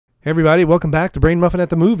Hey everybody, welcome back to Brain Muffin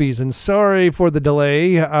at the Movies, and sorry for the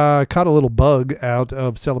delay. Caught a little bug out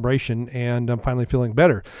of celebration, and I'm finally feeling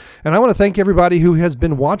better. And I want to thank everybody who has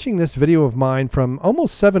been watching this video of mine from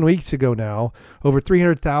almost 7 weeks ago now. Over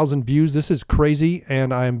 300,000 views. This is crazy,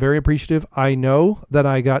 and I am very appreciative. I know that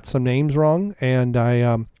I got some names wrong, and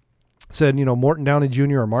I said, Morton Downey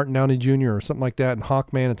Jr. or Martin Downey Jr. or something like that, and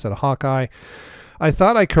Hawkman instead of Hawkeye. I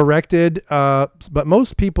thought I corrected, but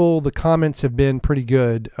most people, the comments have been pretty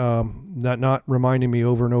good, not reminding me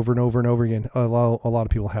over and over and over and over again. A lot of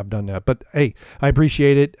people have done that. But, hey, I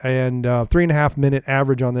appreciate it. And 3.5 minute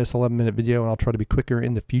average on this 11-minute video, and I'll try to be quicker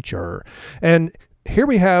in the future. And here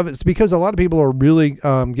we have, it's because a lot of people are really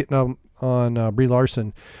getting up on Brie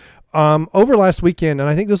Larson. Over last weekend, and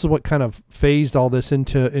I think this is what kind of phased all this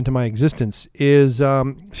into my existence, is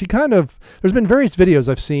she kind of, there's been various videos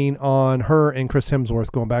I've seen on her and Chris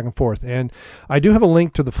Hemsworth going back and forth, and I do have a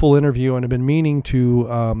link to the full interview, and I've been meaning to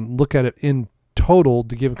look at it in total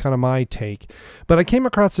to give kind of my take. But I came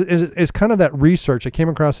across it as kind of that research. I came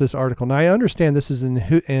across this article. Now I understand this is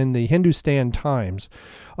in the Hindustan Times,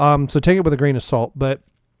 so take it with a grain of salt, but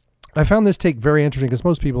I found this take very interesting because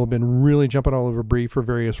most people have been really jumping all over Brie for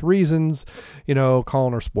various reasons,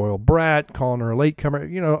 calling her spoiled brat, calling her a latecomer,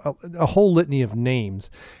 a whole litany of names.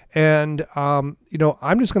 And, I'm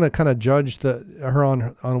just going to kind of judge her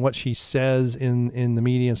on what she says in the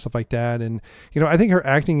media and stuff like that. And, I think her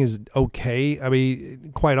acting is okay. I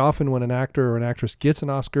mean, quite often when an actor or an actress gets an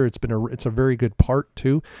Oscar, it's a very good part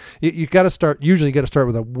too. You got to start, usually you got to start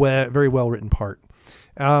with a very well-written part.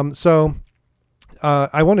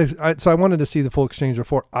 I wanted to see the full exchange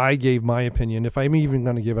before I gave my opinion. If I'm even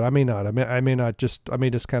going to give it, I may not. I may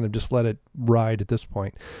just kind of just let it ride at this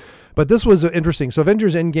point. But this was interesting. So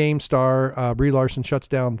Avengers Endgame star Brie Larson shuts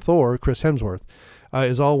down Thor. Chris Hemsworth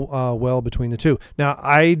is all well between the two. Now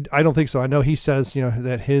I don't think so. I know he says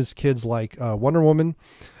that his kids like Wonder Woman,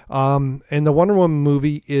 and the Wonder Woman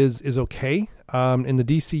movie is okay. In the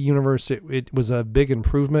DC universe, it was a big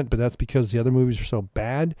improvement, but that's because the other movies are so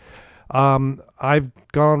bad. I've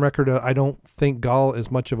gone on record. I don't think Gal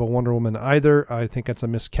is much of a Wonder Woman either. I think that's a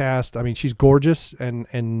miscast. I mean, she's gorgeous,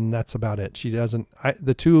 and that's about it. She doesn't.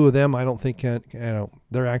 The two of them, I don't think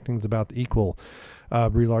their acting is about the equal.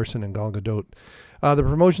 Brie Larson and Gal Gadot. The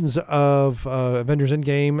promotions of Avengers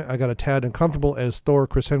Endgame, I got a tad uncomfortable as Thor,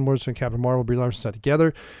 Chris Hemsworth, and Captain Marvel, Brie Larson sat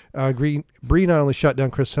together. Brie not only shut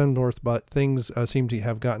down Chris Hemsworth, but things seem to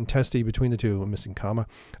have gotten testy between the two. A missing comma.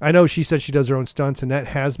 I know she said she does her own stunts, and that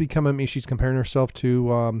has become a meme. She's comparing herself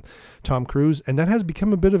to Tom Cruise, and that has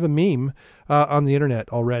become a bit of a meme on the internet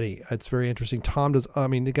already. It's very interesting. Tom does, I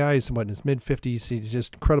mean, the guy is in his mid-50s. He's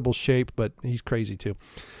just incredible shape, but he's crazy too.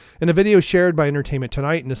 In a video shared by Entertainment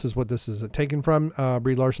Tonight, and this is what this is taken from,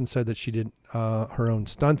 Brie Larson said that she did her own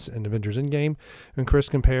stunts in Avengers Endgame, and Chris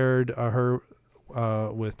compared her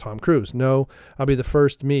with Tom Cruise. No, I'll be the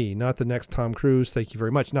first me, not the next Tom Cruise. Thank you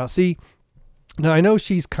very much. Now, see, now I know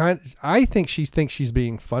I think she thinks she's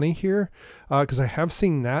being funny here, because I have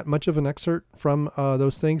seen that much of an excerpt from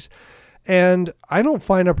those things, and I don't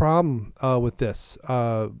find a problem with this.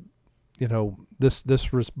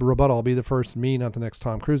 This rebuttal, I'll be the first me, not the next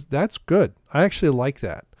Tom Cruise. That's good. I actually like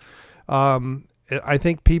that. I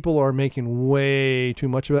think people are making way too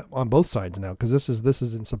much of it on both sides now, because this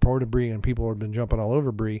is in support of Brie, and people have been jumping all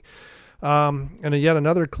over Brie. And yet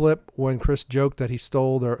another clip when Chris joked that she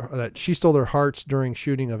stole their hearts during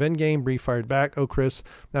shooting of Endgame. Brie fired back, "Oh, Chris,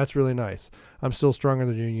 that's really nice. I'm still stronger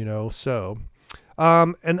than you, so."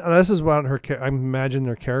 And this is about her. I imagine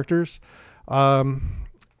their characters.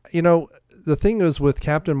 The thing is with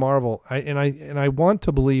Captain Marvel, I want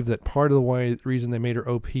to believe that part of the reason they made her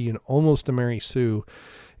OP and almost a Mary Sue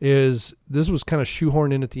is this was kind of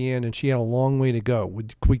shoehorned in at the end, and she had a long way to go.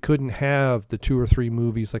 We couldn't have the 2 or 3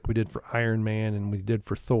 movies like we did for Iron Man and we did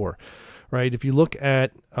for Thor, right? If you look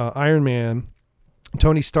at Iron Man,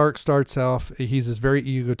 Tony Stark starts off, he's this very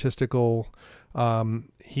egotistical.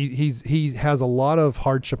 He has a lot of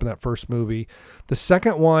hardship in that first movie. The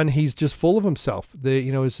second one, he's just full of himself.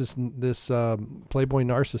 Is this playboy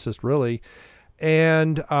narcissist really,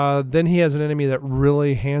 and then he has an enemy that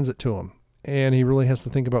really hands it to him, and he really has to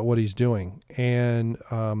think about what he's doing. And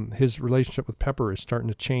his relationship with Pepper is starting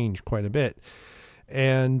to change quite a bit.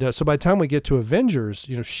 And so by the time we get to Avengers,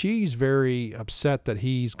 she's very upset that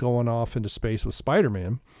he's going off into space with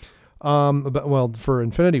Spider-Man. For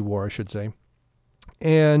Infinity War, I should say.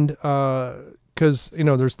 And because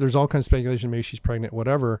there's all kinds of speculation, maybe she's pregnant,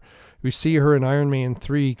 whatever. We see her in Iron Man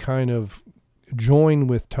 3 kind of join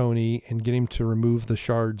with Tony and get him to remove the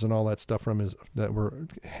shards and all that stuff from his that were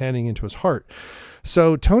heading into his heart.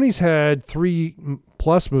 So Tony's had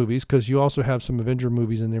 3+ movies, because you also have some Avenger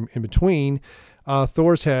movies in there in between.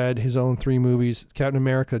 Thor's had his own 3 movies. Captain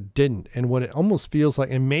America didn't. And what it almost feels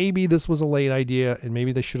like, and maybe this was a late idea, and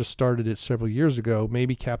maybe they should have started it several years ago.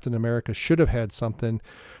 Maybe Captain America should have had something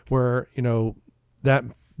where, you know,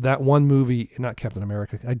 that one movie, not Captain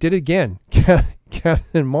America, I did it again.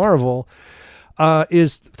 Captain Marvel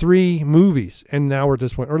is 3 movies, and now we're at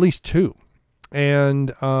this point, or at least 2. And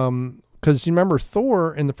because you remember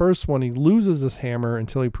Thor in the first one, he loses his hammer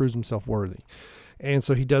until he proves himself worthy. And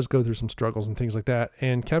so he does go through some struggles and things like that.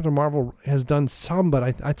 And Captain Marvel has done some, but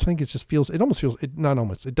I think it just feels, it almost feels, not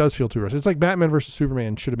almost, it does feel too rushed. It's like Batman versus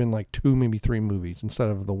Superman should have been like 2, maybe 3 movies instead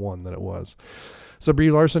of the 1 that it was. So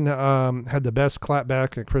Brie Larson had the best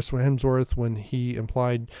clapback at Chris Hemsworth when he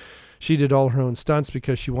implied she did all her own stunts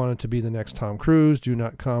because she wanted to be the next Tom Cruise. Do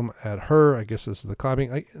not come at her. I guess this is the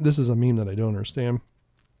clapping. This is a meme that I don't understand.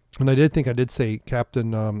 And I did think I did say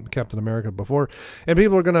Captain America before, and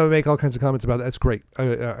people are going to make all kinds of comments about that. That's great.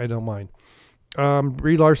 I don't mind.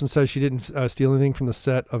 Brie Larson says she didn't steal anything from the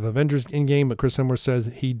set of Avengers Endgame, but Chris Hemsworth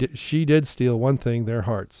says she did steal one thing, their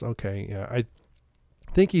hearts. Okay, yeah, I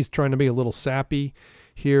think he's trying to be a little sappy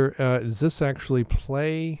here. Does this actually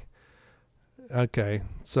play? Okay,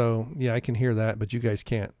 so yeah, I can hear that, but you guys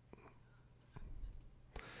can't.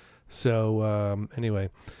 So anyway.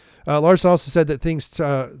 Larson also said that things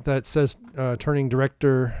that says turning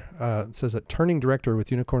director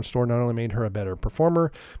with Unicorn Store not only made her a better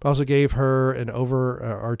performer, but also gave her an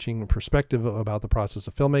overarching perspective about the process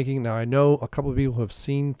of filmmaking. Now, I know a couple of people who have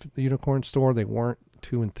seen the Unicorn Store. They weren't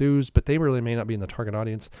too enthused, but they really may not be in the target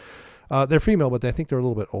audience. They're female, but I think they're a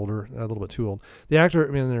little bit older, a little bit too old. The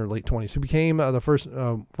actor, in their late 20s, who became the first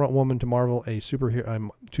front woman to Marvel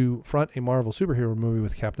to front a Marvel superhero movie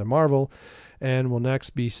with Captain Marvel, and will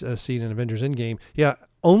next be seen in Avengers Endgame. Yeah,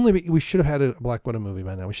 we should have had a Black Widow movie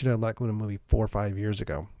by now. We should have had a Black Widow movie 4 or 5 years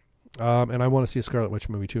ago. And I want to see a Scarlet Witch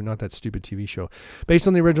movie too, not that stupid TV show. Based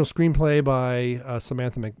on the original screenplay by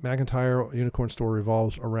Samantha McIntyre, Unicorn Store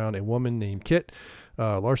revolves around a woman named Kit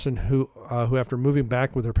Larson, who after moving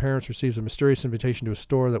back with her parents, receives a mysterious invitation to a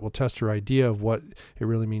store that will test her idea of what it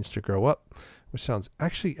really means to grow up, which sounds a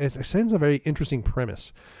very interesting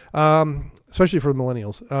premise, especially for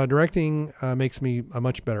millennials. Directing makes me a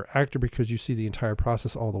much better actor because you see the entire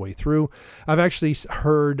process all the way through. I've actually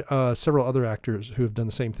heard several other actors who have done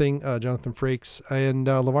the same thing. Jonathan Frakes and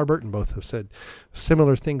LeVar Burton both have said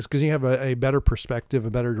similar things because you have a better perspective,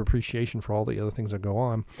 a better appreciation for all the other things that go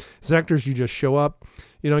on. As actors, you just show up.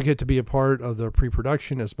 You don't get to be a part of the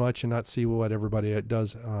pre-production as much and not see what everybody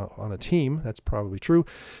does on a team. That's probably true.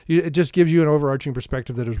 It just gives you an overarching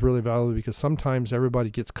perspective that is really valuable because sometimes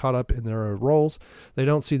everybody gets caught up in their roles. They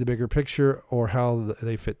don't see the bigger picture or how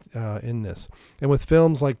they fit in this. And with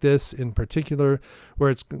films like this in particular,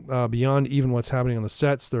 where it's beyond even what's happening on the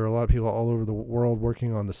sets, there are a lot of people all over the world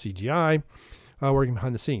working on the CGI, working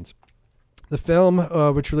behind the scenes. The film,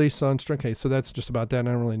 which released on okay, so that's just about that.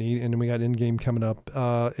 I don't really need, and then we got Endgame coming up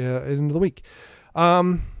into the week.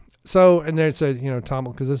 So, and then it says, Tom,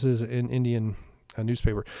 because this is an Indian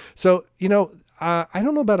newspaper. So, I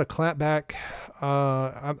don't know about a clapback.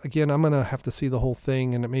 Again, I'm gonna have to see the whole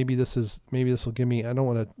thing, and maybe this will give me. I don't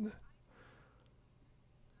want to.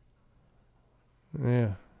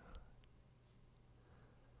 Yeah.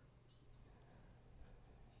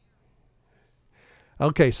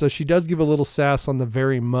 Okay, so she does give a little sass on the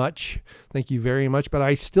very much. Thank you very much. But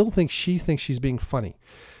I still think she thinks she's being funny.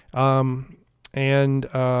 And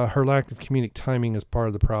her lack of comedic timing is part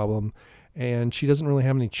of the problem. And she doesn't really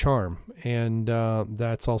have any charm. And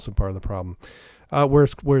that's also part of the problem.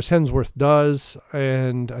 Whereas Hemsworth does.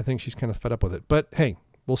 And I think she's kind of fed up with it. But hey,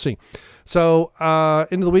 we'll see. So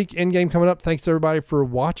end of the week, Endgame coming up. Thanks everybody for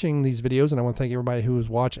watching these videos, and I want to thank everybody who has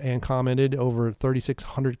watched and commented. Over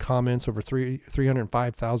 3,600 comments, over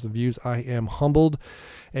 305,000 views. I am humbled,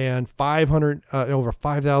 and over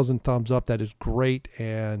 5,000 thumbs up. That is great,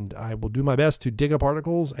 and I will do my best to dig up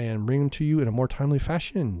articles and bring them to you in a more timely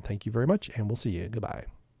fashion. Thank you very much, and we'll see you. Goodbye.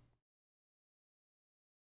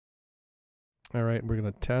 All right, we're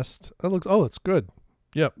gonna test. That looks. Oh, it's good.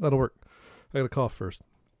 Yep, that'll work. I got to cough first.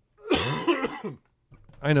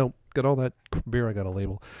 I know. Got all that beer I got to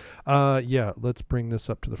label. Yeah, let's bring this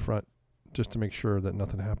up to the front just to make sure that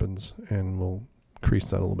nothing happens, and we'll crease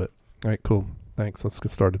that a little bit. All right, cool. Thanks. Let's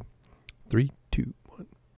get started. 3, 2.